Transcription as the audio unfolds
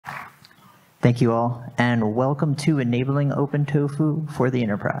Thank you all, and welcome to Enabling OpenTofu for the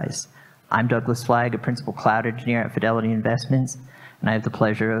Enterprise. I'm Douglas Flagg, a Principal Cloud Engineer at Fidelity Investments, and I have the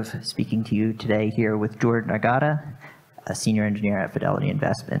pleasure of speaking to you today here with Jordan Argueta, a Senior Engineer at Fidelity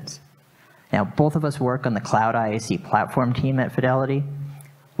Investments. Now, both of us work on the Cloud IAC platform team at Fidelity.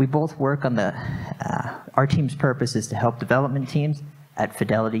 We both work on our team's purpose is to help development teams at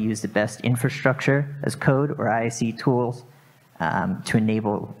Fidelity use the best infrastructure as code or IAC tools to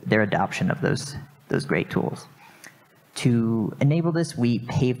enable their adoption of those great tools. To enable this, we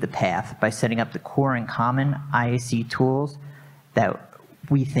pave the path by setting up the core and common IAC tools that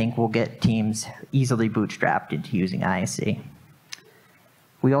we think will get teams easily bootstrapped into using IAC.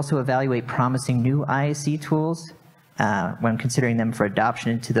 We also evaluate promising new IAC tools when considering them for adoption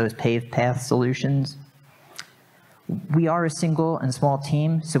into those paved path solutions. We are a single and small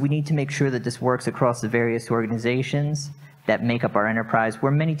team, so we need to make sure that this works across the various organizations that make up our enterprise,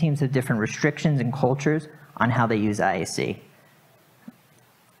 where many teams have different restrictions and cultures on how they use IAC.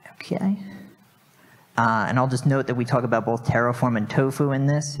 Okay. And I'll just note that we talk about both Terraform and Tofu in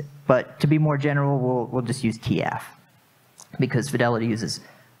this, but to be more general, we'll just use TF, because Fidelity uses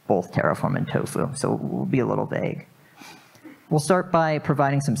both Terraform and Tofu, so we'll be a little vague. We'll start by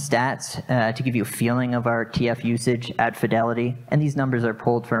providing some stats to give you a feeling of our TF usage at Fidelity, and these numbers are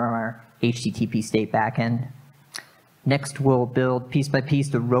pulled from our HTTP state backend. Next, we'll build piece by piece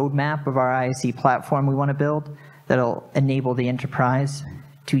the roadmap of our IAC platform we want to build that'll enable the enterprise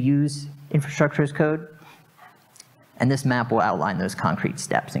to use infrastructure as code. And this map will outline those concrete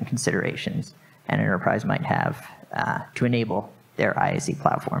steps and considerations an enterprise might have to enable their IAC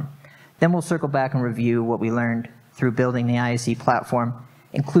platform. Then we'll circle back and review what we learned through building the IAC platform,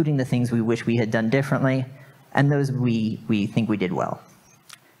 including the things we wish we had done differently and those we think we did well.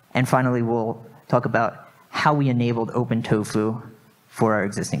 And finally, we'll talk about how we enabled OpenTofu for our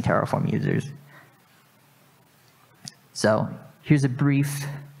existing Terraform users. So here's a brief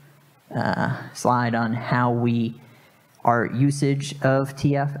slide on how our usage of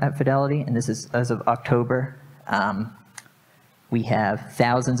TF at Fidelity, and this is as of October. We have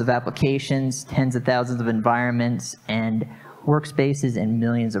thousands of applications, tens of thousands of environments, and workspaces, and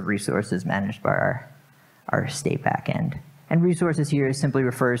millions of resources managed by our state backend. And resources here simply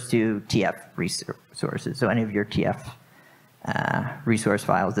refers to TF resources. So any of your TF resource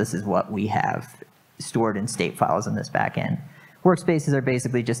files, this is what we have stored in state files in this backend. Workspaces are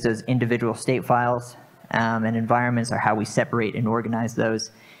basically just those individual state files, and environments are how we separate and organize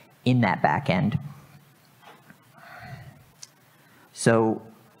those in that backend. So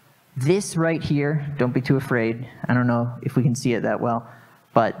this right here, don't be too afraid. I don't know if we can see it that well,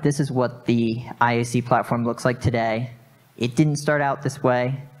 but this is what the IAC platform looks like today. It didn't start out this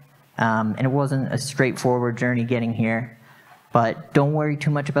way, and it wasn't a straightforward journey getting here. But don't worry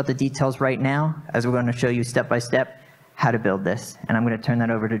too much about the details right now, as we're going to show you step by step how to build this. And I'm going to turn that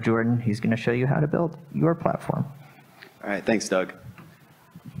over to Jordan, who's going to show you how to build your platform. All right, thanks, Doug.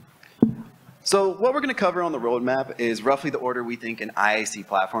 So what we're going to cover on the roadmap is roughly the order we think an IAC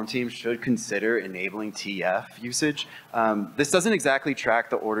platform team should consider enabling TF usage. This doesn't exactly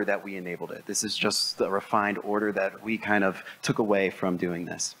track the order that we enabled it. This is just the refined order that we kind of took away from doing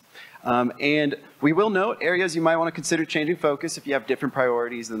this. And we will note areas you might want to consider changing focus if you have different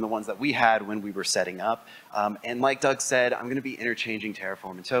priorities than the ones that we had when we were setting up. And like Doug said, I'm going to be interchanging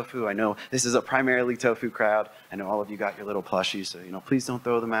Terraform and Tofu. I know this is a primarily Tofu crowd. I know all of you got your little plushies, so please don't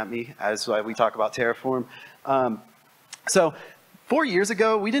throw them at me as we talk about Terraform. So 4 years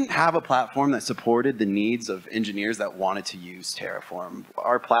ago, we didn't have a platform that supported the needs of engineers that wanted to use Terraform.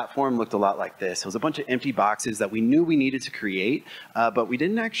 Our platform looked a lot like this. It was a bunch of empty boxes that we knew we needed to create, but we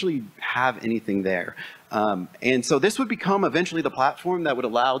didn't actually have anything there. And so this would become eventually the platform that would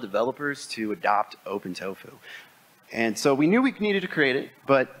allow developers to adopt OpenTofu. And so we knew we needed to create it,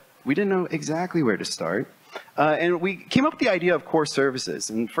 but we didn't know exactly where to start. And we came up with the idea of core services.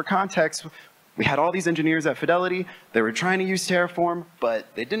 And for context, we had all these engineers at Fidelity. They were trying to use Terraform,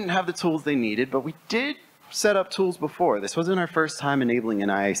 but they didn't have the tools they needed. But we did set up tools before. This wasn't our first time enabling an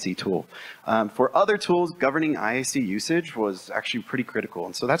IAC tool. For other tools, governing IAC usage was actually pretty critical.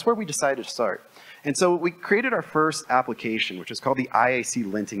 And so that's where we decided to start. And so we created our first application, which is called the IAC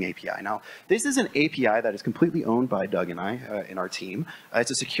linting API. Now, this is an API that is completely owned by Doug and I in our team.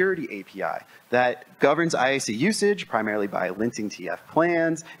 It's a security API that governs IAC usage primarily by linting TF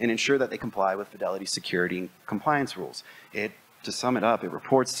plans and ensure that they comply with Fidelity security and compliance rules. To sum it up, it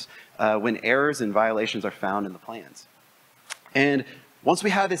reports when errors and violations are found in the plans. And Once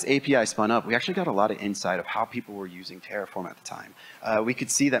we had this API spun up, we actually got a lot of insight of how people were using Terraform at the time. We could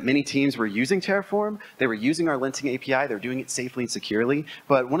see that many teams were using Terraform. They were using our linting API. They were doing it safely and securely.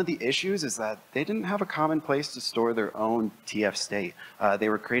 But one of the issues is that they didn't have a common place to store their own TF state. They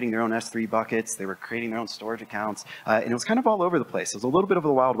were creating their own S3 buckets. They were creating their own storage accounts. And it was kind of all over the place. It was a little bit of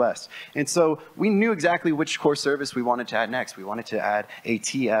the Wild West. And so we knew exactly which core service we wanted to add next. We wanted to add a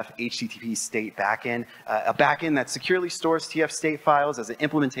TF HTTP state backend, a backend that securely stores TF state files as an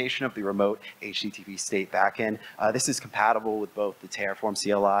implementation of the remote HTTP state backend. This is compatible with both the Terraform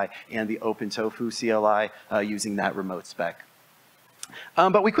CLI and the OpenTofu CLI using that remote spec.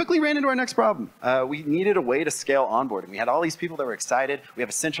 But we quickly ran into our next problem. We needed a way to scale onboarding. We had all these people that were excited. We have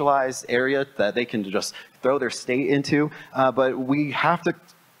a centralized area that they can just throw their state into, but we have to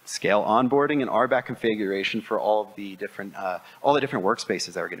scale onboarding and RBAC configuration for all the different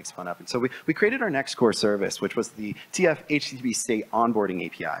workspaces that are getting spun up. And so we created our next core service, which was the TF HTTP state onboarding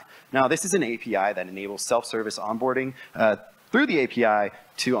API. Now, this is an API that enables self-service onboarding through the API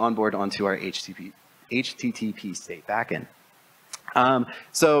to onboard onto our HTTP state backend.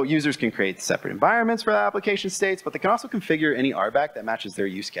 So users can create separate environments for the application states, but they can also configure any RBAC that matches their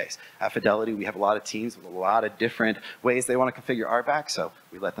use case. At Fidelity, we have a lot of teams with a lot of different ways they want to configure RBAC, so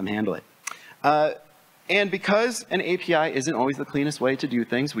we let them handle it. And because an API isn't always the cleanest way to do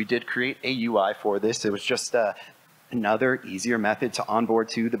things, we did create a UI for this. It was just another easier method to onboard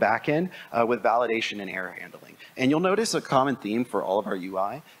to the backend with validation and error handling. And you'll notice a common theme for all of our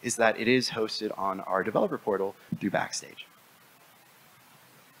UI is that it is hosted on our developer portal through Backstage.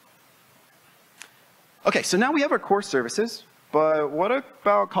 Okay, so now we have our core services, but what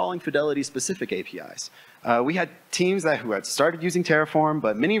about calling Fidelity specific APIs? We had teams who had started using Terraform,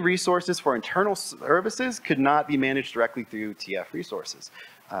 but many resources for internal services could not be managed directly through TF resources.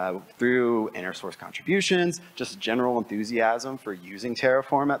 Through inner source contributions, just general enthusiasm for using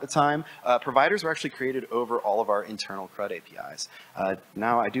Terraform at the time, providers were actually created over all of our internal CRUD APIs.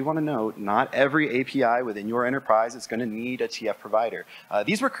 Now, I do want to note, not every API within your enterprise is going to need a TF provider.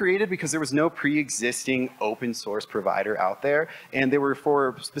 These were created because there was no pre-existing open source provider out there, and they were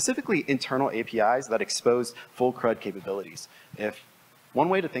for specifically internal APIs that exposed full CRUD capabilities. One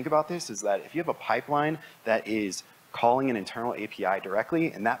way to think about this is that if you have a pipeline that is calling an internal API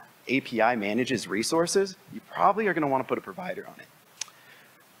directly, and that API manages resources, you probably are going to want to put a provider on it.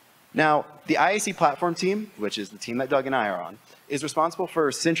 Now, the IAC platform team, which is the team that Doug and I are on, is responsible for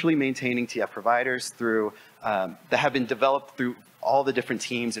centrally maintaining TF providers through, that have been developed through all the different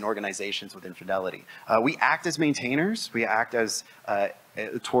teams and organizations within Fidelity. We act as maintainers. We act as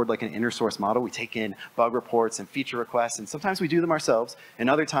toward like an inner source model. We take in bug reports and feature requests, and sometimes we do them ourselves, and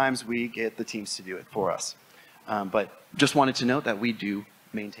other times we get the teams to do it for us. But just wanted to note that we do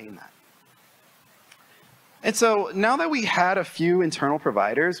maintain that. And so now that we had a few internal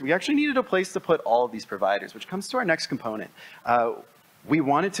providers, we actually needed a place to put all of these providers, which comes to our next component. We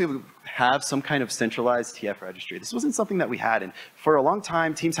wanted to have some kind of centralized TF registry. This wasn't something that we had, and for a long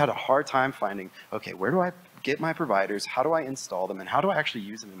time, teams had a hard time finding, okay, where do I get my providers? How do I install them? And how do I actually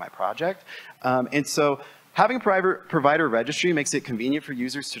use them in my project? And so having a provider registry makes it convenient for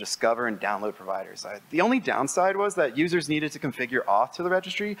users to discover and download providers. The only downside was that users needed to configure auth to the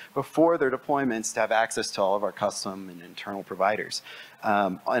registry before their deployments to have access to all of our custom and internal providers.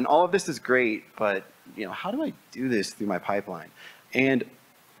 And all of this is great, but how do I do this through my pipeline? And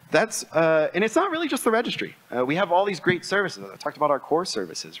it's not really just the registry. We have all these great services. I talked about our core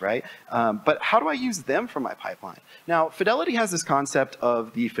services, right? But how do I use them for my pipeline? Now, Fidelity has this concept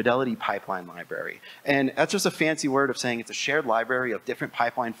of the Fidelity Pipeline Library. And that's just a fancy word of saying it's a shared library of different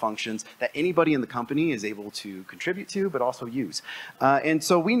pipeline functions that anybody in the company is able to contribute to, but also use. And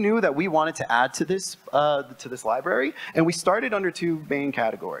so we knew that we wanted to add to this library, and we started under two main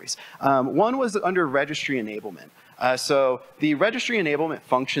categories. One was under registry enablement. So the registry enablement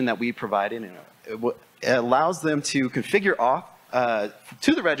function that we provided, it allows them to configure auth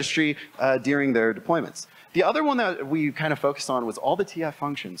to the registry during their deployments. The other one that we kind of focused on was all the TF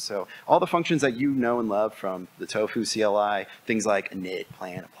functions. So all the functions that you know and love from the Tofu CLI, things like init,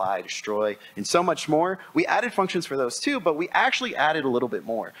 plan, apply, destroy, and so much more. We added functions for those too, but we actually added a little bit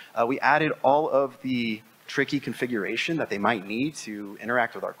more. We added all of the tricky configuration that they might need to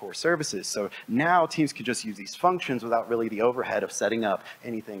interact with our core services. So now teams can just use these functions without really the overhead of setting up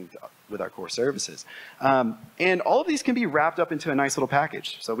anything with our core services. And all of these can be wrapped up into a nice little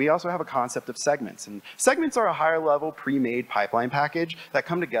package. So we also have a concept of segments. And segments are a higher level pre-made pipeline package that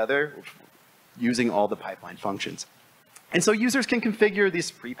come together using all the pipeline functions. And so users can configure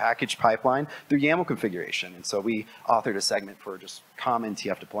this prepackaged pipeline through YAML configuration. And so we authored a segment for just common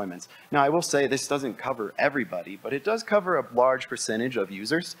TF deployments. Now, I will say this doesn't cover everybody, but it does cover a large percentage of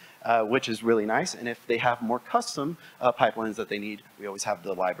users, which is really nice. And if they have more custom pipelines that they need, we always have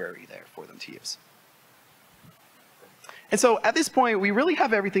the library there for them to use. And so at this point, we really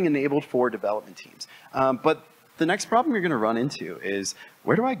have everything enabled for development teams. But the next problem you're going to run into is,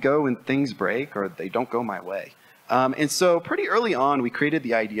 where do I go when things break or they don't go my way? And so pretty early on, we created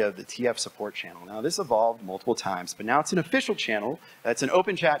the idea of the TF support channel. Now, this evolved multiple times, but now it's an official channel. It's an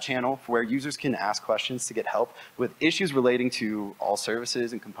open chat channel where users can ask questions to get help with issues relating to all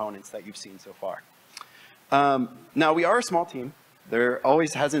services and components that you've seen so far. Now, we are a small team. There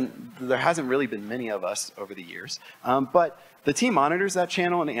hasn't really been many of us over the years, but the team monitors that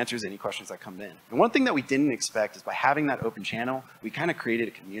channel and answers any questions that come in. And one thing that we didn't expect is by having that open channel, we kind of created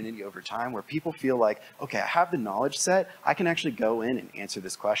a community over time where people feel like, okay, I have the knowledge set, I can actually go in and answer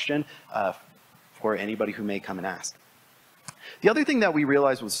this question for anybody who may come and ask. The other thing that we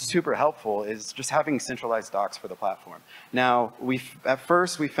realized was super helpful is just having centralized docs for the platform. Now, at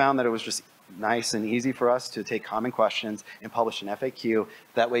first we found that it was just nice and easy for us to take common questions and publish an FAQ.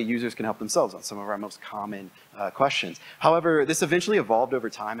 That way users can help themselves on some of our most common questions. However, this eventually evolved over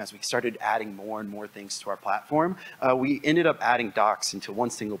time as we started adding more and more things to our platform. We ended up adding docs into one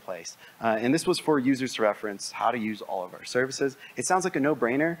single place. And this was for users to reference how to use all of our services. It sounds like a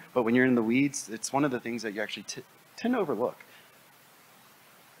no-brainer, but when you're in the weeds, it's one of the things that you actually tend to overlook.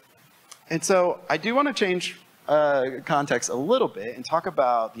 And so I do want to change context a little bit and talk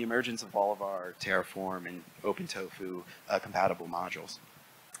about the emergence of all of our Terraform and OpenTofu compatible modules.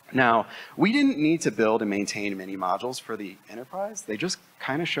 Now, we didn't need to build and maintain many modules for the enterprise. They just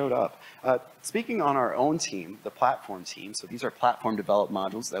kind of showed up. Speaking on our own team, the platform team, so these are platform developed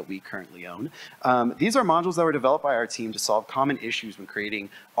modules that we currently own. These are modules that were developed by our team to solve common issues when creating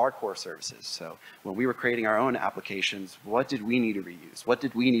our core services. So when we were creating our own applications, what did we need to reuse? What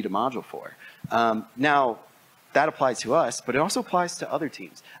did we need a module for? Now, that applies to us, but it also applies to other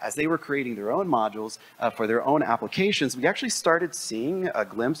teams. As they were creating their own modules for their own applications, we actually started seeing a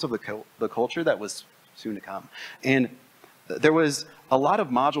glimpse of the culture that was soon to come. And there was a lot of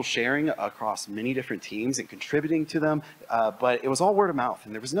module sharing across many different teams and contributing to them, but it was all word of mouth,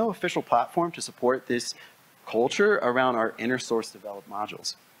 and there was no official platform to support this culture around our inner source developed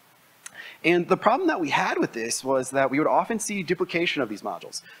modules. And the problem that we had with this was that we would often see duplication of these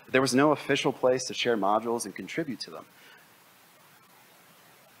modules. There was no official place to share modules and contribute to them.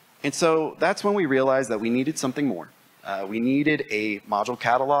 And so that's when we realized that we needed something more. We needed a module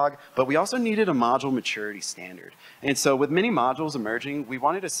catalog, but we also needed a module maturity standard. And so with many modules emerging, we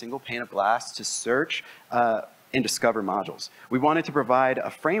wanted a single pane of glass to search and discover modules. We wanted to provide a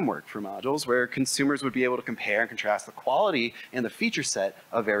framework for modules where consumers would be able to compare and contrast the quality and the feature set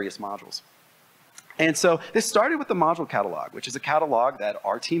of various modules. And so this started with the module catalog, which is a catalog that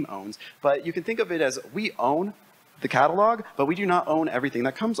our team owns, but you can think of it as we own the catalog, but we do not own everything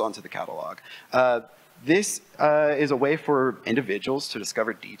that comes onto the catalog. This is a way for individuals to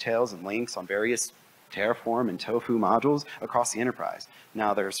discover details and links on various Terraform and Tofu modules across the enterprise.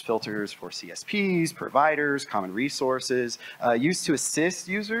 Now there's filters for CSPs, providers, common resources, used to assist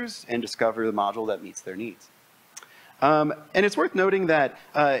users and discover the module that meets their needs. And it's worth noting that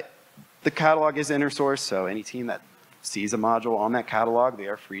the catalog is inner source, so any team that sees a module on that catalog, they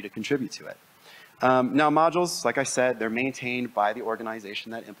are free to contribute to it. Now modules, like I said, they're maintained by the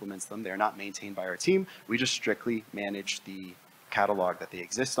organization that implements them. They're not maintained by our team. We just strictly manage the catalog that they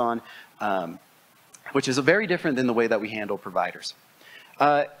exist on, which is very different than the way that we handle providers.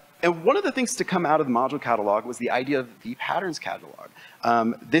 And one of the things to come out of the module catalog was the idea of the patterns catalog.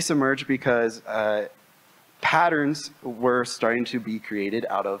 This emerged because patterns were starting to be created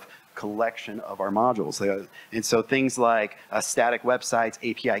out of collection of our modules. And so things like static websites,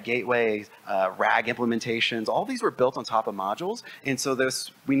 API gateways, RAG implementations, all these were built on top of modules. And so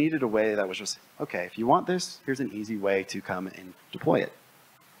we needed a way that was just, okay, if you want this, here's an easy way to come and deploy it.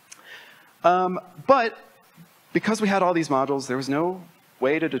 But because we had all these modules, there was no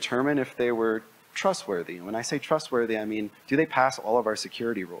way to determine if they were trustworthy. And when I say trustworthy, I mean, do they pass all of our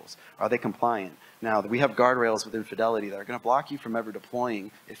security rules? Are they compliant? Now, we have guardrails within Fidelity that are going to block you from ever deploying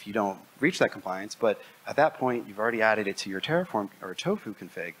if you don't reach that compliance. But at that point, you've already added it to your Terraform or Tofu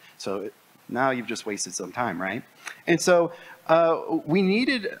config. So now you've just wasted some time, right? And so we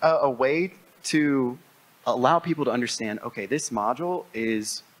needed a way to allow people to understand, okay, this module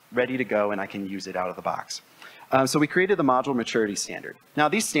is ready to go and I can use it out of the box. So we created the module maturity standard. Now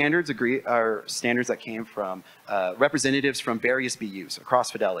these standards are standards that came from representatives from various BUs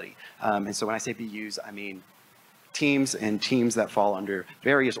across Fidelity. And so when I say BUs, I mean teams and teams that fall under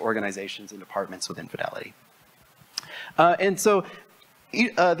various organizations and departments within Fidelity. And so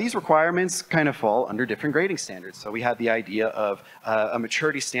these requirements kind of fall under different grading standards. So we had the idea of a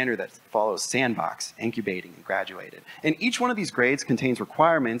maturity standard that follows sandbox, incubating, and graduated. And each one of these grades contains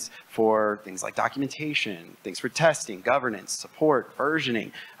requirements for things like documentation, things for testing, governance, support,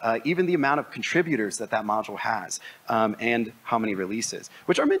 versioning, even the amount of contributors that that module has, and how many releases,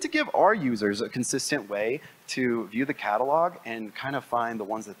 which are meant to give our users a consistent way to view the catalog and kind of find the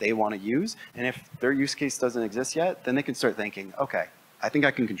ones that they want to use. And if their use case doesn't exist yet, then they can start thinking, okay, I think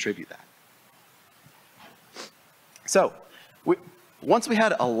I can contribute that. So once we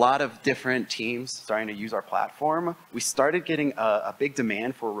had a lot of different teams starting to use our platform, we started getting a big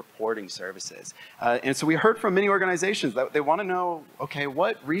demand for reporting services. And so we heard from many organizations that they want to know, okay,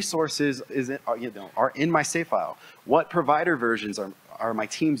 what resources are in my save file? What provider versions are my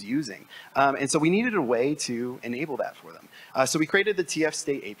teams using? And so we needed a way to enable that for them. So we created the TF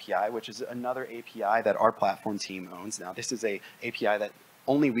State API, which is another API that our platform team owns. Now, this is a API that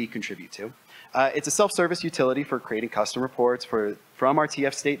only we contribute to. It's a self-service utility for creating custom reports from our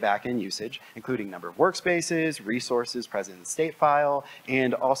TF State backend usage, including number of workspaces, resources present in the state file,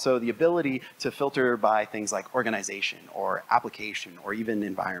 and also the ability to filter by things like organization or application or even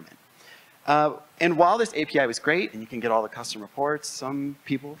environment. And while this API was great and you can get all the custom reports, some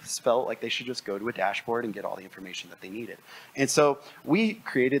people felt like they should just go to a dashboard and get all the information that they needed. And so we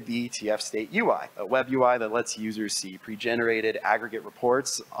created the TF State UI, a web UI that lets users see pre-generated aggregate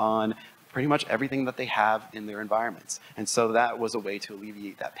reports on pretty much everything that they have in their environments. And so that was a way to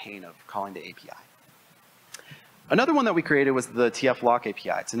alleviate that pain of calling the API. Another one that we created was the TF Lock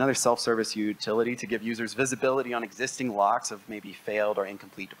API. It's another self-service utility to give users visibility on existing locks of maybe failed or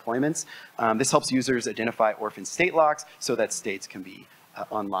incomplete deployments. This helps users identify orphan state locks so that states can be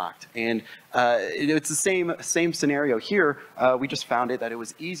unlocked. And it's the same scenario here. We just found it that it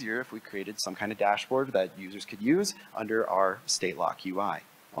was easier if we created some kind of dashboard that users could use under our state lock UI,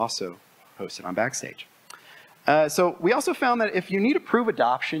 also hosted on Backstage. So we also found that if you need to prove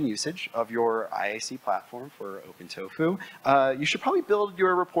adoption usage of your IAC platform for OpenTofu, you should probably build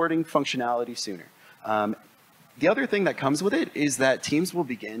your reporting functionality sooner. The other thing that comes with it is that teams will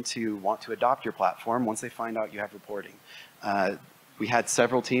begin to want to adopt your platform once they find out you have reporting. We had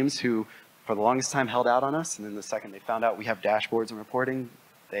several teams who, for the longest time, held out on us, and then the second they found out we have dashboards and reporting,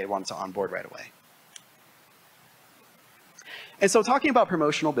 they wanted to onboard right away. And so talking about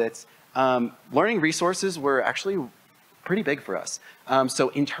promotional bits, learning resources were actually pretty big for us. So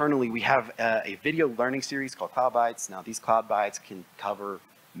internally, we have a video learning series called Cloud Bytes. Now, these Cloud Bytes can cover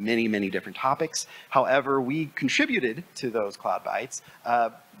many, many different topics. However, we contributed to those Cloud Bytes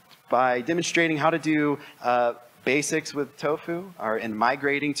by demonstrating how to do basics with Tofu, and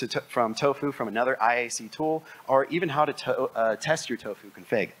migrating from Tofu from another IAC tool, or even how to test your Tofu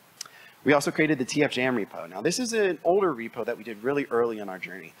config. We also created the TFJam repo. Now, this is an older repo that we did really early in our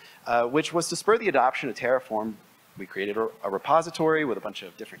journey, which was to spur the adoption of Terraform. We created a repository with a bunch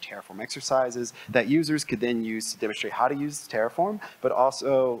of different Terraform exercises that users could then use to demonstrate how to use Terraform, but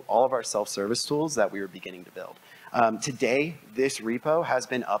also all of our self-service tools that we were beginning to build. Today, this repo has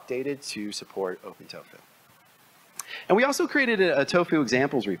been updated to support OpenTofu. And we also created a Tofu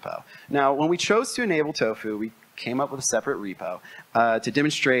examples repo. Now, when we chose to enable Tofu, we came up with a separate repo to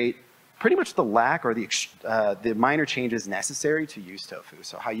demonstrate pretty much the lack or the minor changes necessary to use Tofu.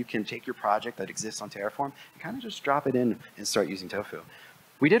 So how you can take your project that exists on Terraform and kind of just drop it in and start using Tofu.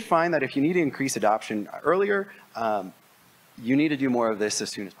 We did find that if you need to increase adoption earlier, you need to do more of this as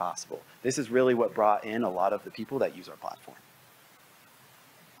soon as possible. This is really what brought in a lot of the people that use our platform.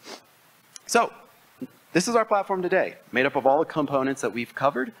 So this is our platform today, made up of all the components that we've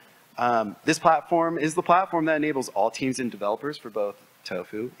covered. This platform is the platform that enables all teams and developers for both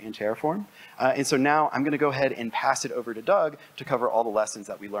Tofu and Terraform. And so now I'm going to go ahead and pass it over to Doug to cover all the lessons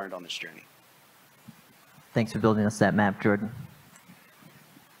that we learned on this journey. Thanks for building us that map, Jordan.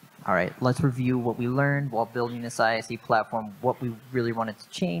 All right, let's review what we learned while building this ISE platform, what we really wanted to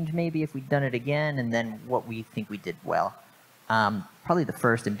change maybe if we'd done it again, and then what we think we did well. Probably the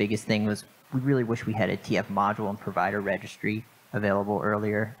first and biggest thing was we really wish we had a TF module and provider registry available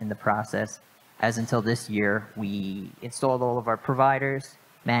earlier in the process. As until this year, we installed all of our providers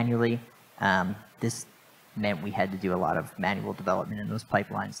manually. This meant we had to do a lot of manual development in those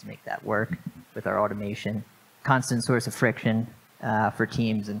pipelines to make that work with our automation. Constant source of friction for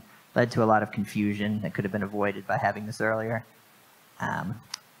teams and led to a lot of confusion that could have been avoided by having this earlier.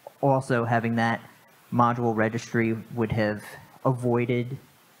 Also, having that module registry would have avoided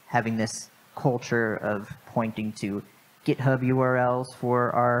having this culture of pointing to GitHub URLs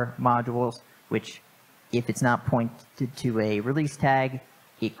for our modules, which if it's not pointed to a release tag,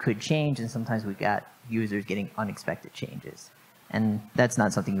 it could change, and sometimes we got users getting unexpected changes. And that's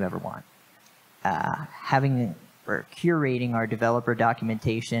not something you ever want. Having or curating our developer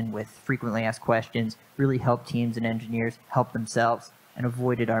documentation with frequently asked questions really helped teams and engineers help themselves and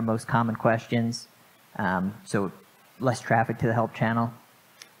avoided our most common questions, so less traffic to the help channel.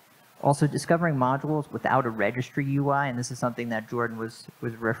 Also, discovering modules without a registry UI, and this is something that Jordan was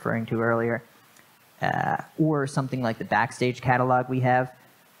referring to earlier, or something like the Backstage catalog we have,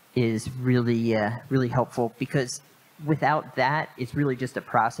 is really, really helpful, because without that, it's really just a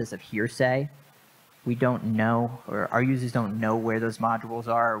process of hearsay. We don't know, or our users don't know where those modules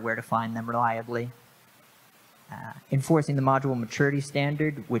are or where to find them reliably. Enforcing the module maturity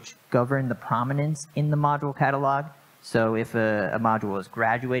standard, which govern the prominence in the module catalog. So if a module is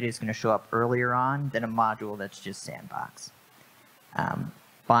graduated, it's going to show up earlier on than a module that's just sandbox.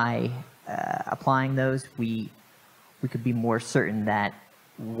 By applying those, we could be more certain that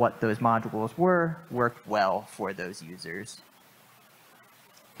what those modules worked well for those users.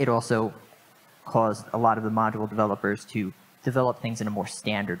 It also caused a lot of the module developers to develop things in a more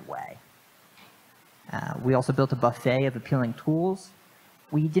standard way. We also built a buffet of appealing tools.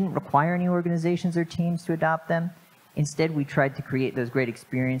 We didn't require any organizations or teams to adopt them. Instead, we tried to create those great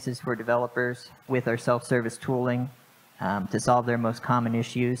experiences for developers with our self-service tooling to solve their most common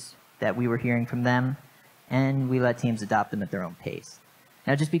issues that we were hearing from them, and we let teams adopt them at their own pace.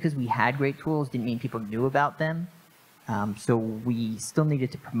 Now, just because we had great tools didn't mean people knew about them, so we still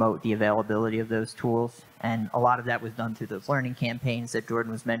needed to promote the availability of those tools, and a lot of that was done through those learning campaigns that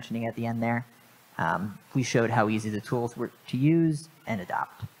Jordan was mentioning at the end there. We showed how easy the tools were to use and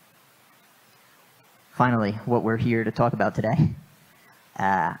adopt. Finally, what we're here to talk about today.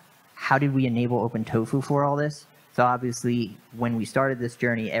 How did we enable OpenTofu for all this? So obviously, when we started this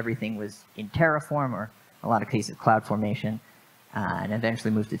journey, everything was in Terraform, or in a lot of cases, CloudFormation, and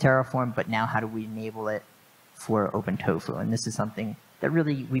eventually moved to Terraform. But now, how do we enable it for OpenTofu? And this is something that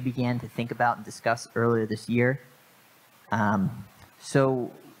really we began to think about and discuss earlier this year.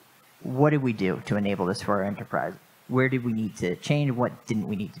 So what did we do to enable this for our enterprise? Where did we need to change? What didn't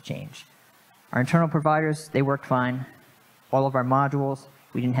we need to change? Our internal providers, they worked fine. All of our modules,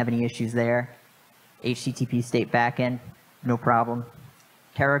 we didn't have any issues there. HTTP state backend, no problem.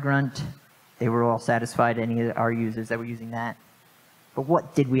 TerraGrunt, they were all satisfied, any of our users that were using that. But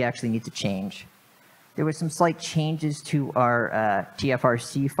what did we actually need to change? There were some slight changes to our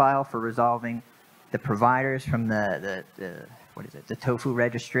TFRC file for resolving the providers from the Tofu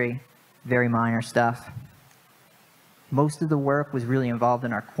registry. Very minor stuff. Most of the work was really involved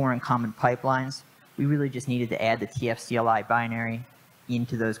in our core and common pipelines. We really just needed to add the TF-CLI binary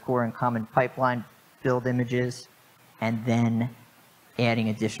into those core and common pipeline build images, and then adding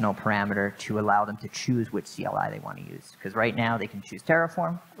additional parameter to allow them to choose which CLI they want to use. Because right now they can choose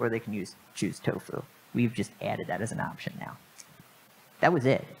Terraform or they can choose Tofu. We've just added that as an option now. That was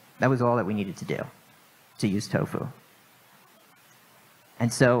it. That was all that we needed to do to use Tofu.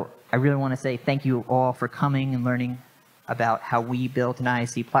 And so I really want to say thank you all for coming and learning about how we built an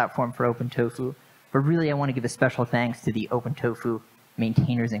ISC platform for OpenTofu. But really, I want to give a special thanks to the OpenTofu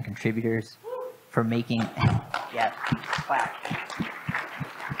maintainers and contributors for making, yeah, clap.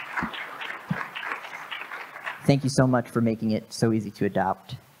 Thank you so much for making it so easy to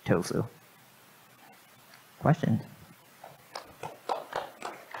adopt Tofu. Questions?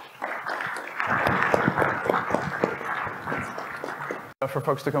 For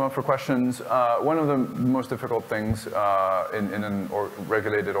folks to come up for questions, one of the most difficult things in a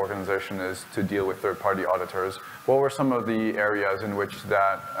regulated organization is to deal with third-party auditors. What were some of the areas in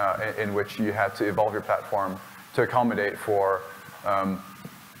which you had to evolve your platform to accommodate for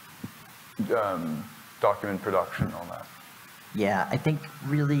document production and all that? Yeah, I think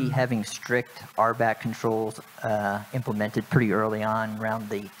really having strict RBAC controls implemented pretty early on around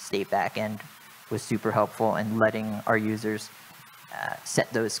the state backend was super helpful, and letting our users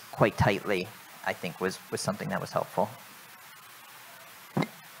set those quite tightly, I think, was something that was helpful.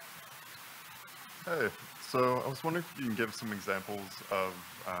 Hey, so I was wondering if you can give some examples of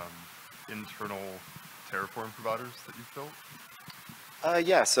internal Terraform providers that you've built?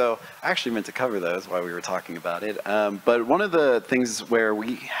 Yeah, so I actually meant to cover those while we were talking about it. But one of the things where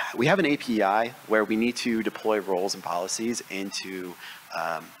we have an API where we need to deploy roles and policies into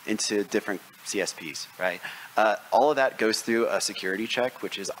different CSPs, right? All of that goes through a security check,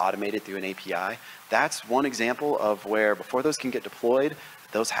 which is automated through an API. That's one example of where before those can get deployed,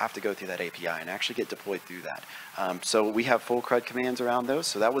 those have to go through that API and actually get deployed through that. So we have full CRUD commands around those.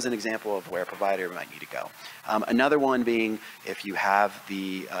 So that was an example of where a provider might need to go. Another one being if you have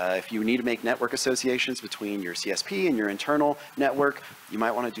if you need to make network associations between your CSP and your internal network, you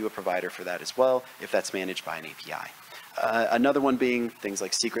might want to do a provider for that as well if that's managed by an API. Another one being things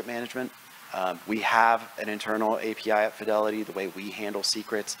like secret management. We have an internal API at Fidelity, the way we handle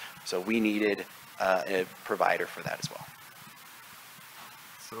secrets, so we needed a provider for that as well.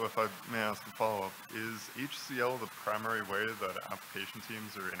 So if I may ask a follow-up, is HCL the primary way that application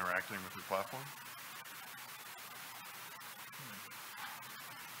teams are interacting with your platform?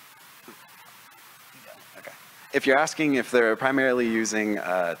 Okay. If you're asking if they're primarily using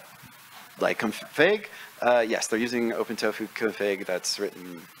like config, yes, they're using OpenTofu config that's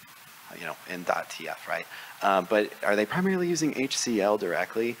written, in .tf, right? But are they primarily using HCL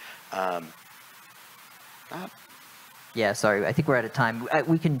directly? Yeah, sorry. I think we're out of time.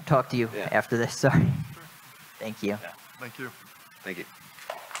 We can talk to you after this. Sorry. Thank you. Yeah. Thank you. Thank you.